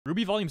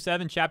RWBY Volume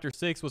 7, Chapter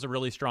 6 was a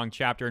really strong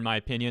chapter in my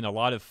opinion, a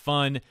lot of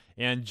fun,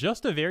 and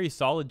just a very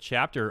solid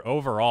chapter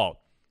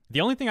overall.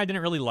 The only thing I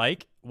didn't really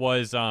like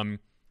was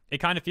it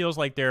kind of feels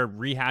like they're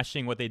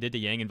rehashing what they did to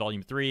Yang in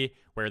Volume 3,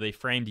 where they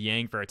framed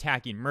Yang for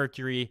attacking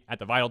Mercury at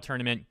the Vital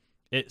Tournament.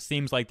 It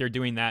seems like they're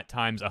doing that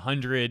times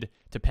 100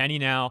 to Penny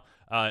now.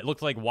 It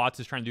looks like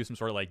Watts is trying to do some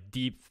sort of like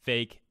deep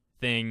fake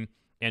thing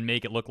and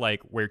make it look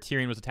like where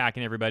Tyrion was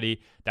attacking everybody,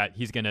 that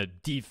he's going to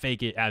deep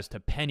fake it as to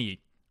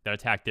Penny that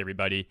attacked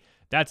everybody.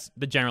 That's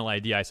the general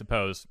idea, I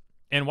suppose.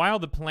 And while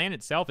the plan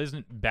itself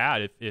isn't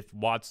bad, if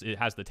Watts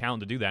has the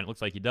talent to do that, and it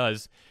looks like he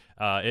does,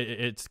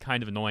 it's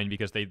kind of annoying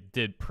because they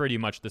did pretty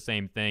much the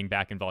same thing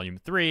back in Volume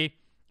 3,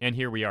 and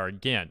here we are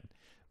again.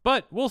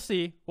 But we'll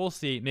see. We'll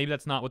see. Maybe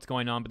that's not what's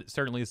going on, but it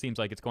certainly seems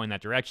like it's going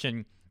that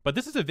direction. But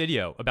this is a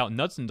video about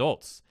nuts and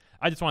dolts.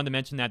 I just wanted to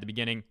mention that at the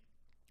beginning.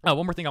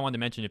 One more thing I wanted to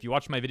mention. If you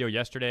watched my video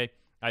yesterday,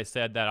 I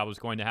said that I was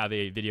going to have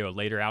a video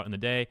later out in the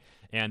day,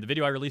 and the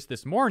video I released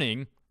this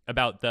morning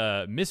about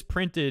the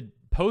misprinted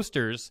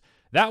posters,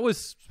 that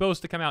was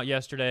supposed to come out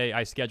yesterday.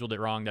 I scheduled it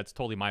wrong. That's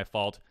totally my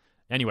fault.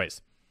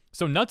 Anyways,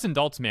 so nuts and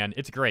dolts, man,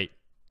 it's great.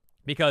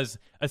 Because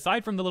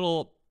aside from the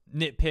little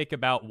nitpick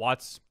about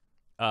Watts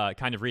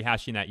kind of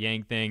rehashing that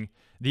Yang thing,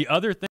 the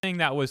other thing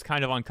that was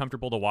kind of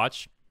uncomfortable to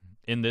watch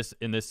in this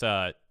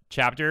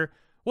chapter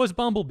was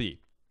Bumblebee,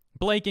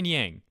 Blake and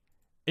Yang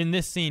in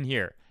this scene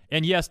here.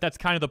 And yes, that's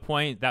kind of the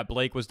point, that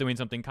Blake was doing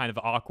something kind of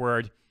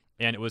awkward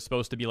and it was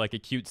supposed to be like a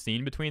cute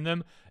scene between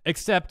them,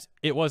 except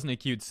it wasn't a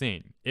cute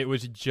scene. It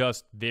was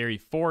just very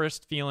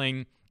forced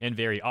feeling and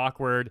very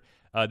awkward.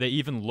 They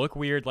even look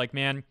weird. Like,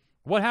 man,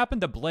 what happened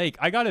to Blake?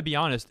 I gotta be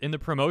honest, in the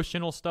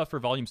promotional stuff for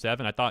Volume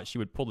 7, I thought she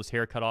would pull this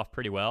haircut off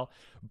pretty well,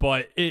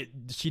 but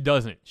she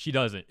doesn't.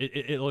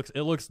 It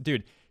looks,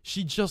 dude,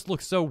 she just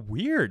looks so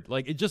weird.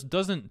 Like, it just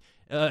doesn't,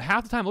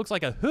 half the time it looks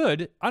like a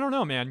hood. I don't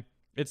know, man.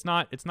 It's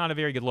not a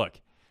very good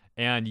look.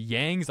 And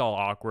Yang's all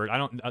awkward. I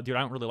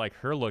don't really like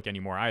her look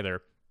anymore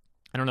either.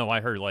 I don't know why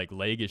her like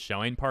leg is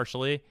showing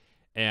partially,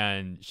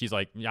 and she's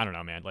like, I don't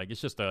know, man. Like, it's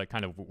just a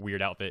kind of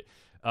weird outfit.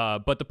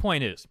 But the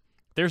point is,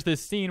 there's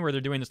this scene where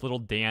they're doing this little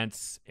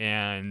dance,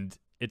 and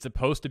it's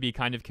supposed to be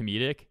kind of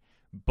comedic,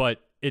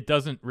 but it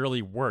doesn't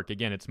really work.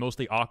 Again, it's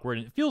mostly awkward,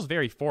 and it feels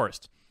very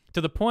forced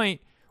to the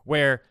point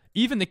where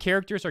even the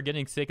characters are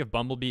getting sick of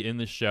Bumblebee in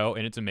this show,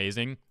 and it's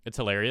amazing. It's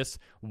hilarious.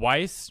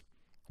 Weiss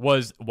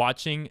was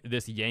watching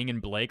this Yang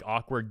and Blake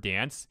awkward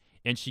dance,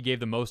 and she gave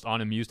the most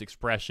unamused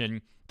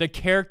expression. The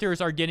characters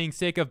are getting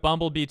sick of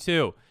Bumblebee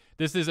too.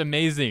 This is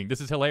amazing.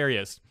 This is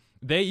hilarious.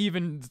 They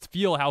even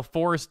feel how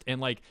forced and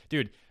like,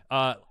 dude,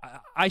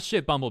 I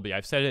ship Bumblebee.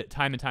 I've said it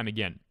time and time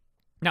again.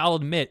 Now, I'll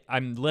admit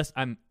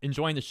I'm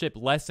enjoying the ship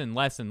less and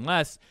less and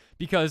less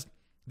because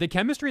the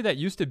chemistry that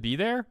used to be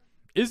there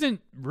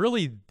isn't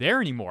really there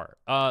anymore.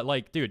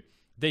 Like, dude,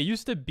 they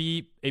used to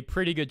be a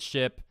pretty good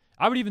ship.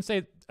 I would even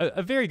say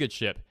a very good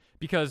ship,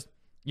 because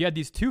you had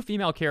these two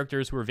female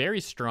characters who were very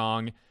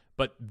strong,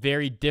 but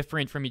very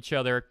different from each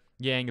other.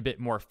 Yang, a bit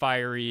more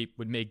fiery,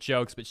 would make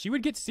jokes, but she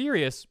would get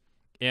serious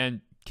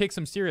and kick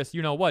some serious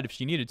you-know-what if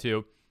she needed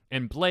to.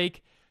 And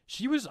Blake,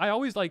 I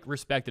always, like,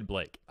 respected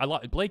Blake.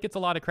 Blake gets a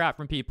lot of crap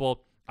from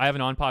people. I have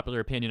an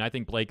unpopular opinion. I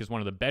think Blake is one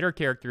of the better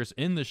characters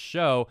in the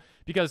show,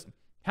 because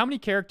how many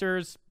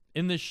characters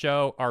in this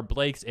show are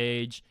Blake's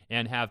age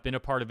and have been a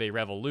part of a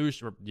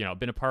revolution, or,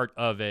 been a part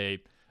of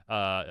a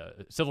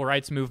civil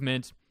rights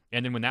movement,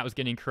 and then when that was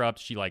getting corrupt,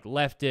 she like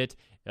left it,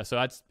 so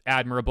that's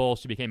admirable.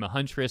 She became a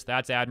huntress,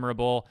 that's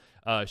admirable.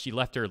 She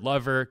left her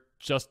lover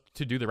just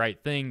to do the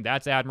right thing,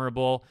 that's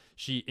admirable.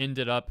 She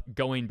ended up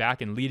going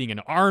back and leading an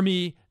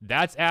army,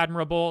 that's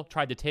admirable.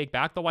 Tried to take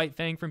back the White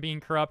Fang from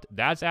being corrupt,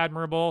 that's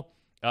admirable.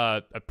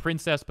 A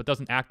princess but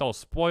doesn't act all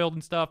spoiled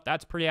and stuff,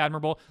 that's pretty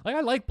admirable. Like,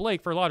 I like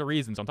Blake for a lot of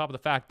reasons, on top of the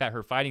fact that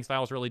her fighting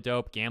style is really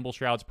dope. Gamble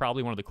Shroud's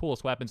probably one of the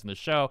coolest weapons in the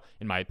show,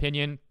 in my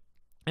opinion,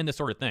 and this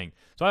sort of thing.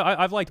 So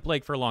I've liked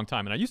Blake for a long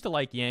time, and I used to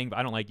like Yang, but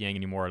I don't like Yang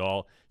anymore at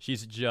all.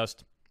 She's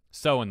just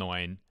so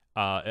annoying.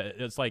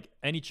 It's like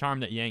any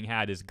charm that Yang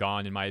had is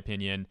gone, in my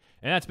opinion,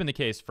 and that's been the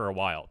case for a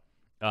while.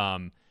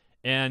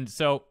 And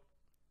so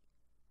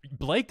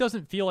Blake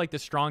doesn't feel like the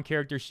strong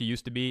character she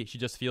used to be. She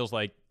just feels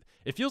like,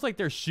 it feels like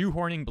they're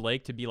shoehorning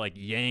Blake to be like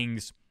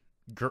Yang's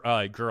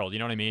girl. You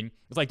know what I mean?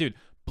 It's like, dude,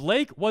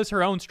 Blake was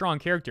her own strong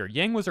character.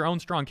 Yang was her own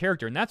strong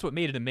character, and that's what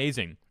made it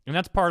amazing. And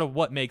that's part of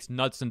what makes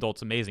Nuts and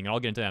Dolts amazing, and I'll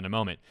get into that in a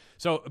moment.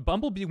 So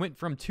Bumblebee went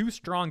from two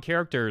strong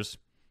characters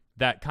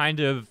that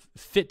kind of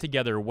fit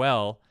together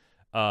well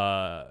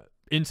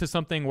into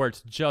something where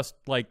it's just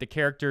like the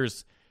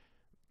characters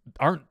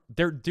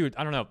dude,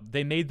 I don't know.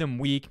 They made them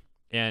weak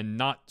and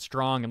not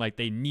strong, and like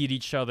they need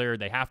each other.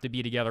 They have to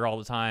be together all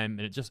the time,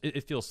 and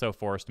it feels so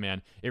forced,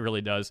 man. It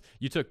really does.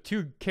 You took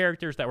two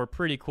characters that were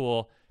pretty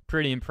cool,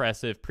 pretty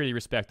impressive, pretty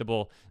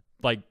respectable,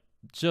 like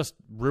just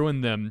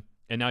ruined them,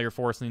 and now you're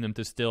forcing them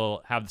to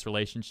still have this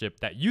relationship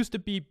that used to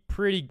be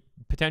pretty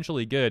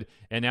potentially good,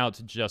 and now it's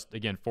just,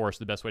 again, forced,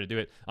 the best way to do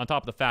it. On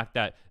top of the fact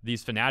that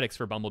these fanatics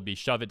for Bumblebee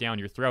shove it down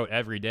your throat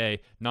every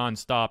day,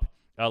 nonstop,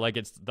 like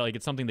it's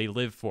something they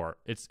live for.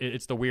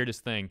 It's the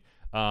weirdest thing.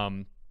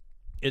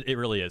 It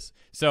really is.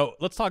 So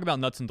let's talk about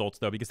Nuts and Dolts,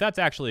 though, because that's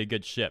actually a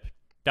good ship.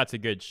 That's a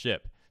good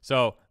ship.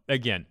 So,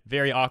 again,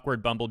 very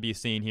awkward Bumblebee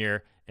scene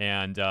here.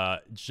 And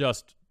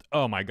just,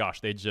 oh my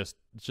gosh, they just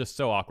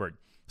so awkward.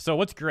 So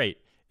what's great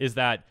is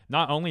that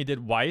not only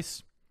did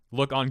Weiss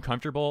look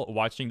uncomfortable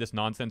watching this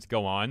nonsense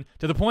go on,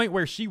 to the point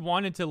where she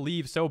wanted to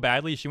leave so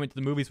badly, she went to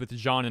the movies with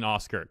Jaune and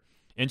Oscar.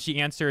 And she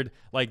answered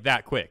like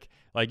that quick.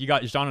 Like, you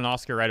got Jaune and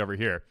Oscar right over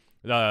here.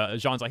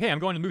 Jaune's like, hey, I'm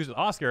going to the movies with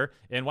Oscar.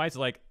 And Weiss is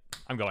like,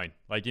 I'm going.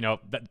 Like, you know,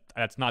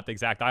 that's not the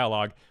exact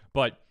dialogue.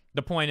 But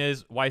the point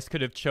is, Weiss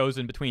could have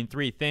chosen between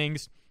three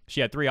things. She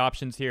had three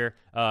options here.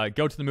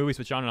 Go to the movies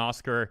with Jaune and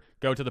Oscar,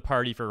 go to the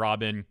party for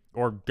Robin,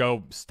 or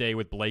go stay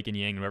with Blake and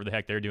Yang, whatever the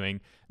heck they're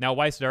doing. Now,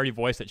 Weiss had already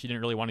voiced that she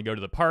didn't really want to go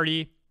to the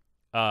party.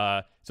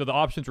 So the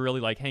options were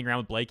really like hang around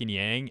with Blake and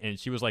Yang, and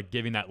she was like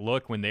giving that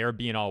look when they were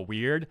being all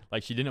weird.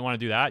 Like, she didn't want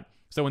to do that.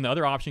 So when the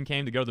other option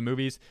came to go to the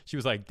movies, she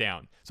was like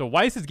down. So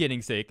Weiss is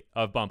getting sick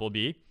of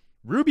Bumblebee.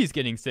 Ruby's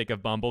getting sick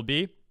of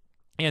Bumblebee.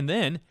 And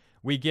then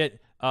we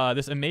get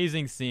this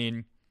amazing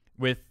scene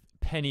with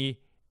Penny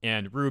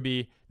and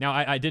Ruby. Now,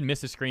 I did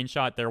miss a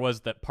screenshot. There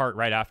was that part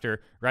right after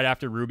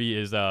Ruby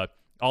is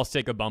all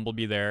sick of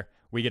Bumblebee there.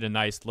 We get a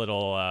nice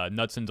little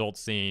Nuts and Dolts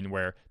scene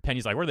where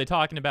Penny's like, what are they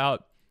talking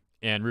about?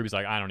 And Ruby's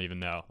like, I don't even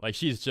know. Like,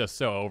 she's just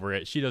so over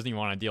it. She doesn't even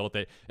want to deal with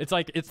it. It's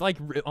like,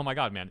 oh my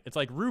God, man. It's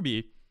like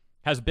Ruby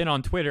has been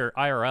on Twitter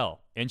IRL,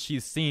 and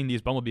she's seen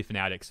these Bumblebee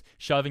fanatics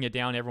shoving it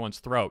down everyone's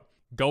throat,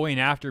 going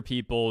after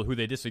people who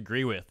they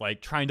disagree with,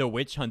 like trying to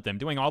witch hunt them,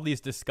 doing all these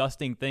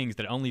disgusting things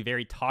that only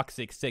very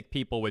toxic, sick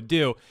people would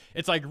do.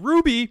 It's like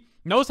Ruby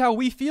knows how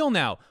we feel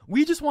now.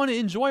 We just want to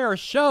enjoy our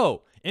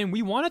show, and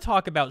we want to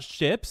talk about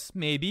ships,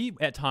 maybe,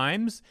 at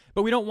times,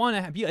 but we don't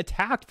want to be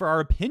attacked for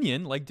our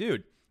opinion. Like,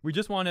 dude, we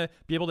just want to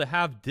be able to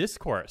have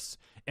discourse.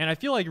 And I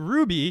feel like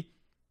Ruby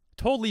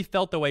totally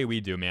felt the way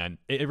we do, man.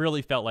 It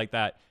really felt like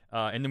that.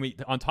 And then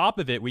on top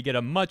of it, we get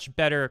a much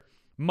better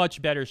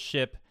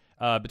ship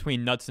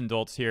between Nuts and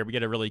Dolts here. We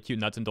get a really cute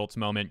Nuts and Dolts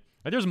moment.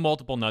 There's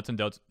multiple Nuts and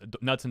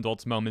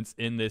Dolts moments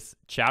in this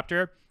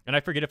chapter, and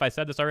I forget if I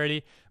said this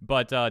already,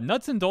 but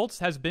Nuts and Dolts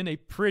has been a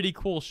pretty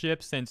cool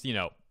ship since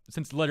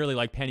literally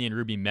like Penny and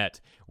Ruby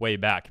met way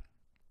back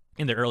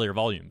in the earlier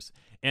volumes.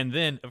 And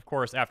then, of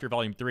course, after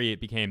Volume 3, it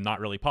became not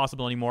really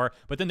possible anymore.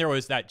 But then there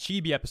was that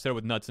Chibi episode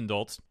with Nuts and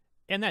Dolts,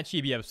 and that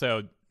Chibi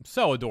episode,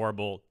 so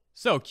adorable,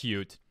 so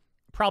cute.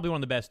 Probably one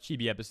of the best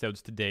Chibi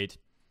episodes to date.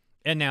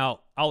 And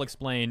now I'll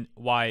explain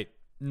why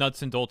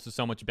Nuts and Dolts is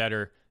so much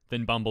better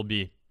than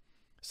Bumblebee.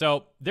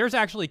 So there's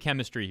actually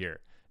chemistry here.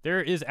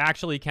 There is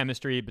actually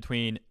chemistry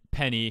between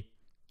Penny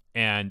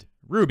and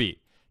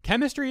Ruby.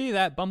 Chemistry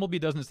that Bumblebee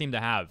doesn't seem to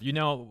have. You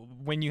know,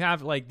 when you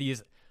have like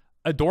these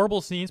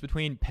adorable scenes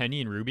between Penny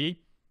and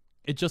Ruby,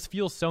 it just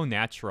feels so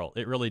natural.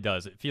 It really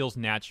does. It feels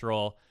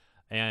natural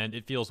and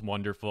it feels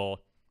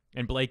wonderful.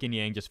 And Blake and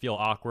Yang just feel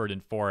awkward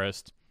and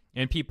forced.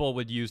 And people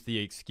would use the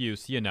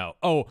excuse,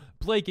 oh,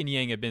 Blake and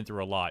Yang have been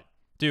through a lot.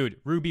 Dude,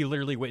 Ruby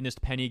literally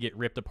witnessed Penny get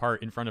ripped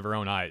apart in front of her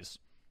own eyes.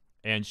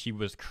 And she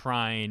was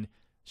crying.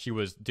 She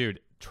was,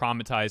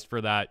 traumatized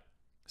for that.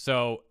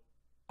 So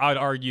I'd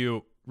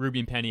argue Ruby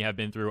and Penny have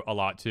been through a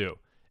lot too,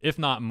 if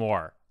not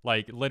more.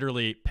 Like,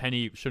 literally,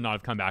 Penny should not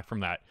have come back from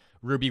that.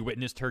 Ruby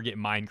witnessed her get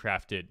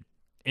Minecrafted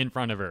in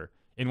front of her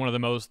in one of the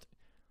most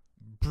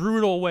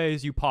brutal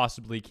ways you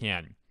possibly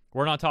can.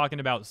 We're not talking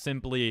about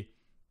simply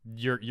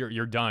you're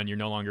done, you're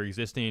no longer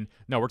existing.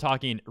 No, we're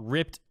talking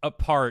ripped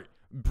apart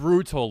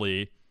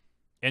brutally,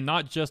 and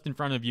not just in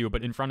front of you,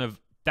 but in front of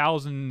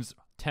thousands,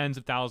 tens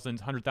of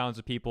thousands, 100,000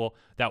 of people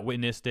that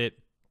witnessed it.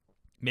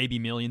 Maybe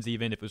millions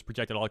even if it was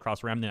projected all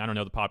across Remnant. I don't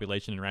know the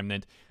population in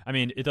Remnant. I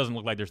mean, it doesn't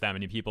look like there's that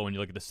many people when you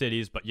look at the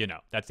cities, but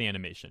that's the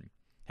animation.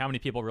 How many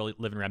people really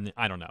live in Remnant?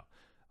 I don't know.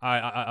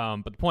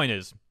 But the point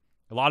is,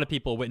 a lot of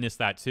people witnessed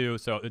that too,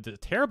 so it's a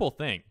terrible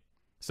thing.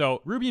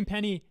 So Ruby and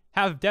Penny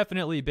have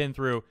definitely been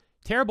through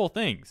terrible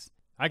things.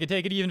 I could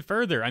take it even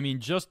further. I mean,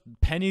 just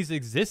Penny's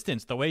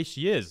existence, the way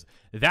she is,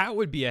 that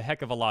would be a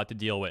heck of a lot to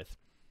deal with.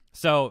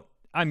 So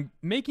I'm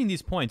making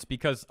these points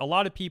because a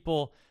lot of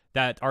people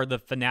that are the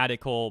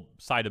fanatical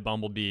side of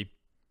Bumblebee,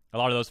 a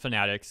lot of those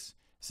fanatics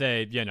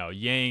say,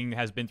 Yang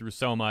has been through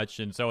so much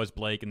and so has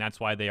Blake, and that's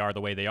why they are the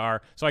way they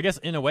are. So I guess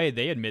in a way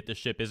they admit the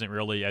ship isn't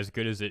really as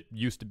good as it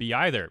used to be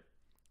either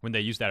when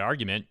they use that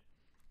argument.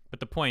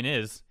 But the point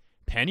is,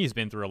 Penny's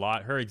been through a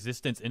lot. Her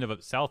existence in of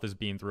itself is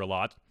being through a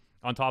lot,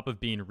 on top of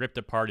being ripped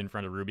apart in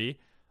front of Ruby,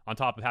 on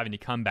top of having to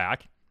come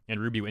back and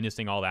Ruby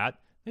witnessing all that.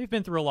 They've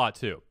been through a lot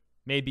too.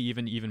 Maybe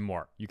even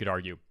more, you could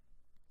argue.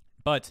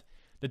 But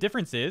the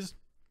difference is,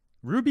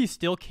 Ruby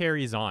still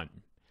carries on.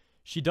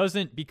 She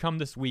doesn't become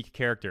this weak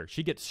character.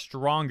 She gets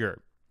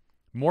stronger,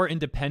 more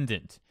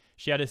independent.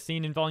 She had a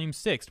scene in Volume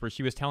 6 where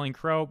she was telling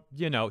Crow,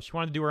 she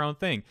wanted to do her own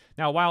thing.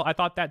 Now, while I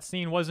thought that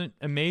scene wasn't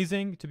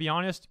amazing, to be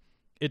honest,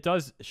 it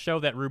does show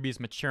that Ruby's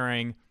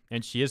maturing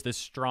and she is this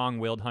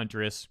strong-willed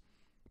huntress.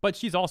 But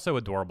she's also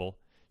adorable.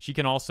 She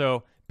can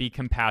also be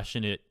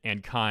compassionate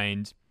and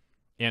kind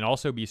and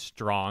also be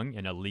strong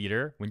and a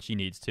leader when she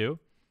needs to.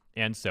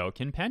 And so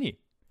can Penny.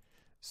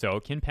 So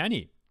can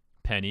Penny.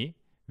 Penny,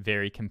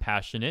 very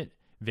compassionate,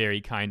 very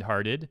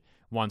kind-hearted,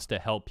 wants to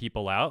help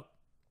people out,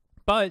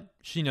 but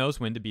she knows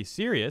when to be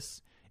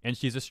serious, and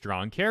she's a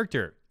strong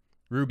character.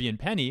 Ruby and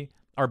Penny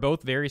are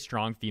both very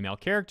strong female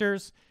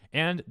characters,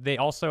 and they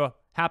also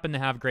happen to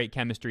have great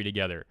chemistry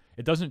together.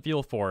 It doesn't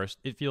feel forced,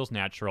 it feels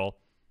natural,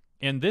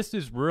 and this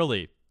is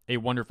really a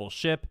wonderful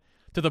ship,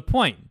 to the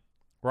point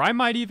where I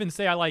might even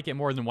say I like it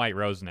more than White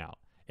Rose now.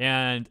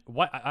 And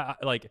what I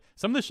like,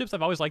 some of the ships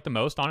I've always liked the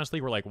most,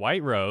 honestly, were like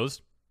White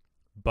Rose,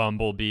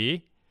 Bumblebee.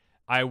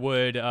 I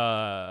would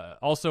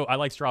also, I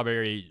like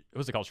Strawberry,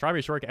 what's it called?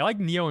 Strawberry Shortcake. I like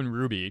Neo and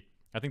Ruby.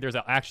 I think there's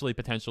actually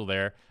potential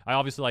there. I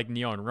obviously like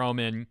Neo and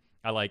Roman.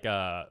 I like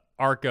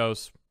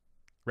Arcos,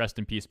 rest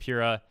in peace,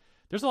 Pura.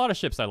 There's a lot of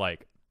ships I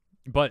like.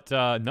 But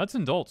Nuts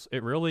and Dolts,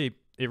 it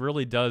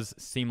really does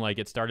seem like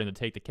it's starting to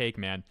take the cake,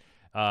 man.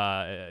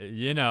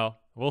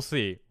 We'll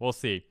see.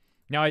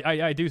 Now,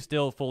 I do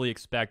still fully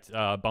expect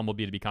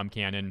Bumblebee to become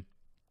canon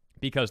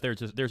because there's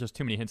just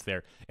too many hints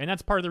there. And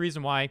that's part of the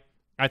reason why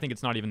I think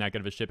it's not even that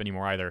good of a ship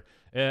anymore either.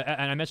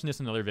 And I mentioned this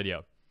in another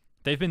video.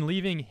 They've been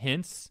leaving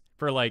hints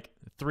for like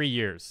 3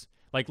 years,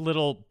 like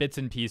little bits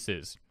and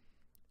pieces.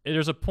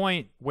 There's a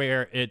point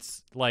where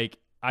it's like,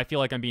 I feel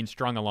like I'm being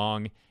strung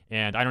along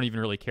and I don't even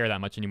really care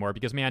that much anymore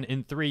because, man,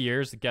 in 3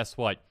 years, guess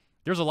what?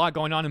 There's a lot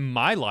going on in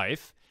my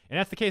life, and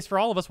that's the case for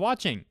all of us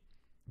watching.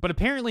 But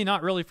apparently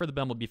not really for the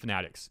Bumblebee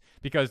fanatics,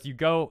 because you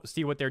go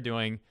see what they're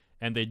doing,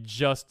 and they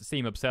just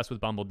seem obsessed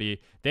with Bumblebee.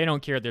 They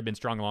don't care they've been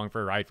strung along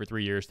for a ride for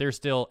 3 years. They're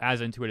still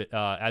as into it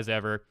as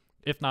ever,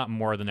 if not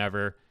more than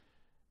ever.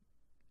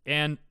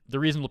 And the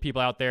reasonable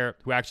people out there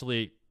who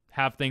actually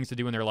have things to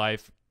do in their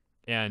life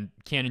and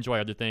can enjoy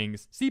other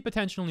things see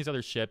potential in these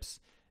other ships,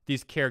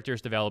 these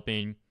characters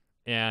developing,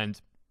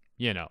 and,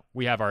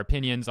 we have our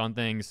opinions on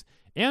things,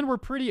 and we're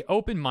pretty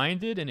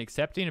open-minded and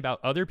accepting about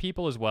other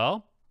people as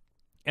well.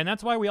 And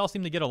that's why we all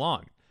seem to get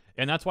along.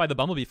 And that's why the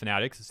Bumblebee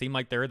fanatics seem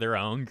like they're their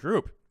own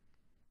group.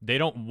 They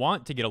don't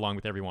want to get along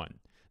with everyone.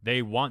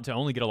 They want to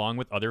only get along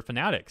with other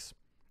fanatics.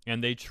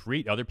 And they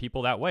treat other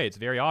people that way. It's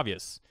very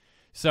obvious.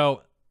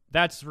 So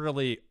that's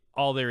really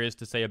all there is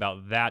to say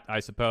about that,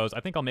 I suppose.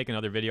 I think I'll make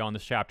another video on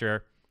this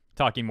chapter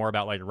talking more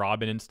about like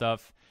Robin and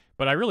stuff.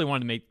 But I really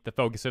wanted to make the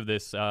focus of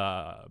this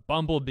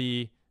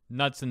Bumblebee,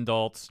 Nuts and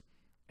Dolts,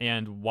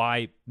 and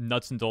why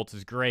Nuts and Dolts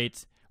is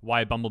great,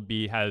 why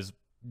Bumblebee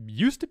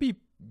used to be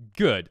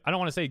good. I don't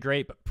want to say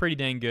great, but pretty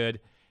dang good,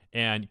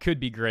 and could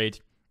be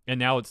great. And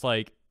now it's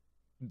like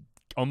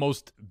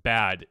almost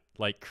bad,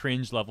 like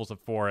cringe levels of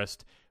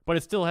Forest, but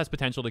it still has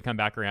potential to come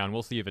back around.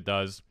 We'll see if it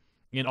does.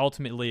 And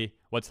ultimately,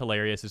 what's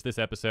hilarious is this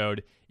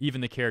episode,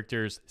 even the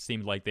characters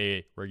seemed like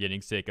they were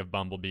getting sick of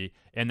Bumblebee,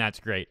 and that's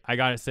great. I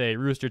gotta say,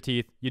 Rooster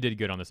Teeth, you did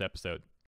good on this episode.